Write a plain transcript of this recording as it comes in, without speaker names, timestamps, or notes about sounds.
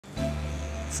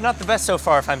It's not the best so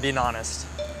far, if I'm being honest.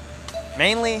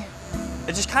 Mainly,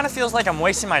 it just kind of feels like I'm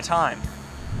wasting my time.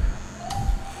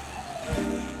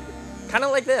 Kind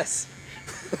of like this.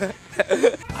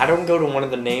 I don't go to one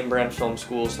of the name brand film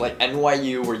schools like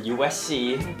NYU or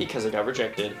USC because I got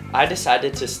rejected. I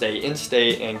decided to stay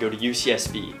in-state and go to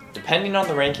UCSB. Depending on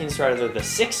the rankings, they're either the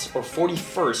 6th or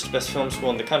 41st best film school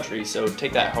in the country, so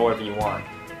take that however you want.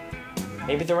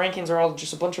 Maybe the rankings are all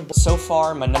just a bunch of So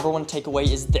far, my #1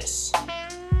 takeaway is this.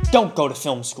 Don't go to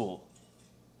film school.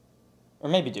 Or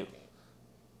maybe do.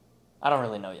 I don't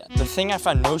really know yet. The thing I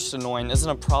find most annoying isn't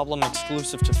a problem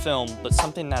exclusive to film, but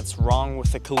something that's wrong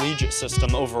with the collegiate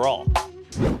system overall.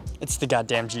 It's the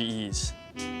goddamn GEs.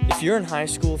 If you're in high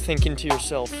school thinking to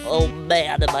yourself, oh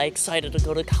man, am I excited to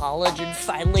go to college and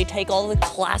finally take all the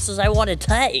classes I want to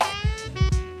take,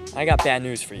 I got bad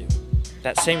news for you.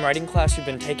 That same writing class you've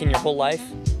been taking your whole life,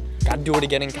 gotta do it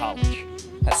again in college.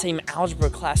 That same algebra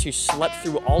class you slept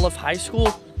through all of high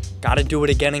school, gotta do it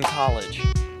again in college.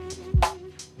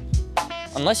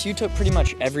 Unless you took pretty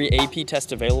much every AP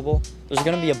test available, there's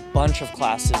gonna be a bunch of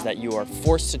classes that you are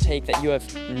forced to take that you have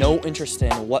no interest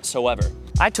in whatsoever.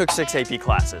 I took 6 AP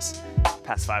classes,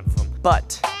 passed 5 of them,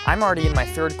 but I'm already in my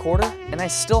 3rd quarter and I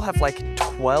still have like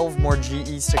 12 more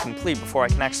GEs to complete before I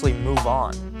can actually move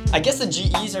on. I guess the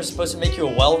GEs are supposed to make you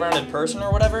a well-rounded person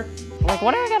or whatever. Like,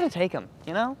 why do I gotta take them,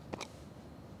 you know?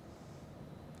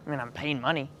 I mean, I'm paying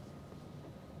money.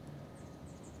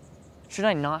 Should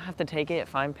I not have to take it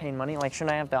if I'm paying money? Like,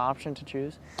 shouldn't I have the option to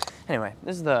choose? Anyway,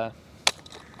 this is the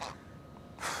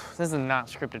not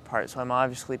scripted part, so I'm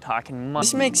obviously talking much.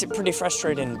 This makes it pretty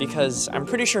frustrating because I'm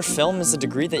pretty sure film is a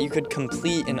degree that you could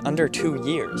complete in under 2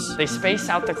 years. They space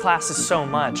out the classes so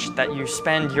much that you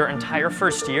spend your entire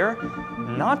first year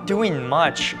not doing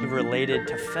much related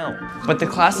to film. But the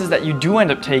classes that you do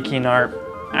end up taking are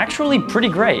actually pretty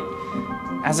great.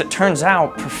 As it turns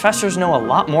out, professors know a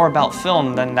lot more about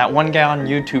film than that one guy on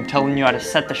YouTube telling you how to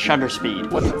set the shutter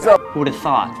speed. What's up? Who would have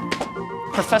thought?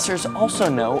 Professors also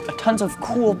know a tons of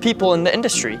cool people in the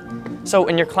industry. So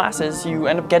in your classes, you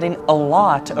end up getting a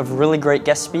lot of really great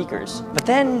guest speakers. But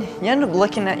then you end up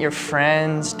looking at your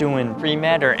friends doing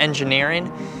pre-med or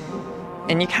engineering,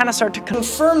 and you kind of start to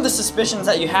confirm the suspicions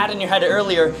that you had in your head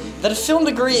earlier that a film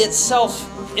degree itself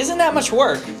isn't that much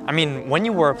work. I mean, when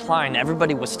you were applying,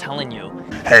 everybody was telling you,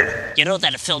 hey, you know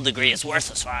that a film degree is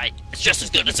worthless, right? It's just as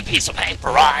good as a piece of paper,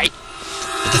 right?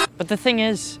 But the thing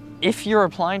is, if you're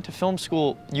applying to film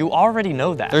school, you already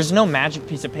know that. There's no magic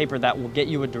piece of paper that will get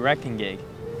you a directing gig.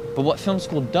 But what film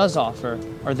school does offer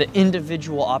are the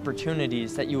individual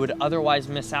opportunities that you would otherwise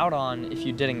miss out on if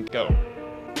you didn't go.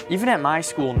 Even at my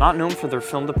school, not known for their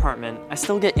film department, I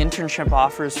still get internship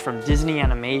offers from Disney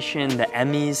Animation, the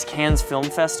Emmys, Cannes Film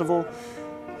Festival.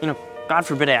 You know, God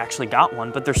forbid I actually got one,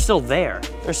 but they're still there.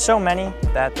 There's so many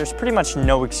that there's pretty much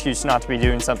no excuse not to be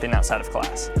doing something outside of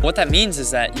class. What that means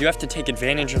is that you have to take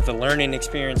advantage of the learning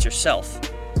experience yourself.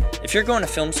 If you're going to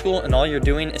film school and all you're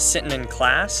doing is sitting in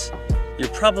class, you're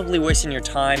probably wasting your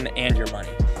time and your money.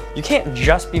 You can't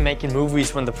just be making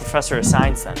movies when the professor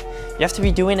assigns them. You have to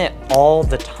be doing it all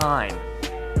the time.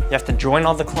 You have to join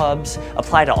all the clubs,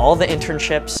 apply to all the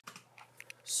internships.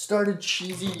 Start a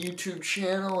cheesy YouTube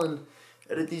channel and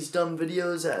edit these dumb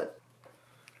videos at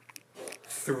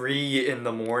 3 in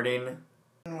the morning.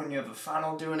 When you have a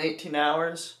final due in 18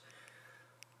 hours.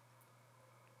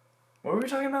 What were we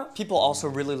talking about? People also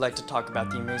really like to talk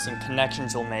about the amazing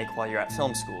connections you'll make while you're at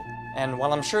film school. And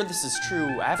while I'm sure this is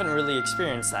true, I haven't really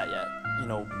experienced that yet, you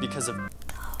know, because of...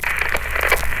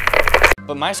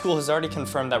 But my school has already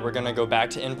confirmed that we're gonna go back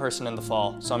to in-person in the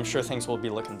fall, so I'm sure things will be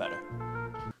looking better.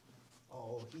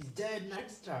 Oh, he's dead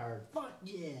next time. Fuck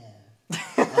yeah.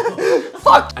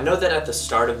 Fuck! I know that at the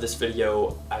start of this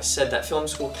video, I said that film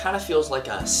school kind of feels like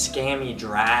a scammy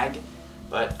drag,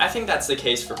 but I think that's the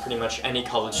case for pretty much any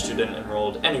college student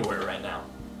enrolled anywhere right now.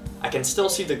 I can still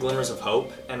see the glimmers of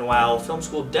hope, and while film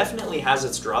school definitely has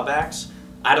its drawbacks,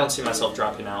 I don't see myself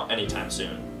dropping out anytime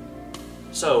soon.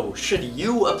 So, should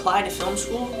you apply to film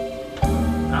school?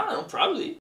 I don't know, probably.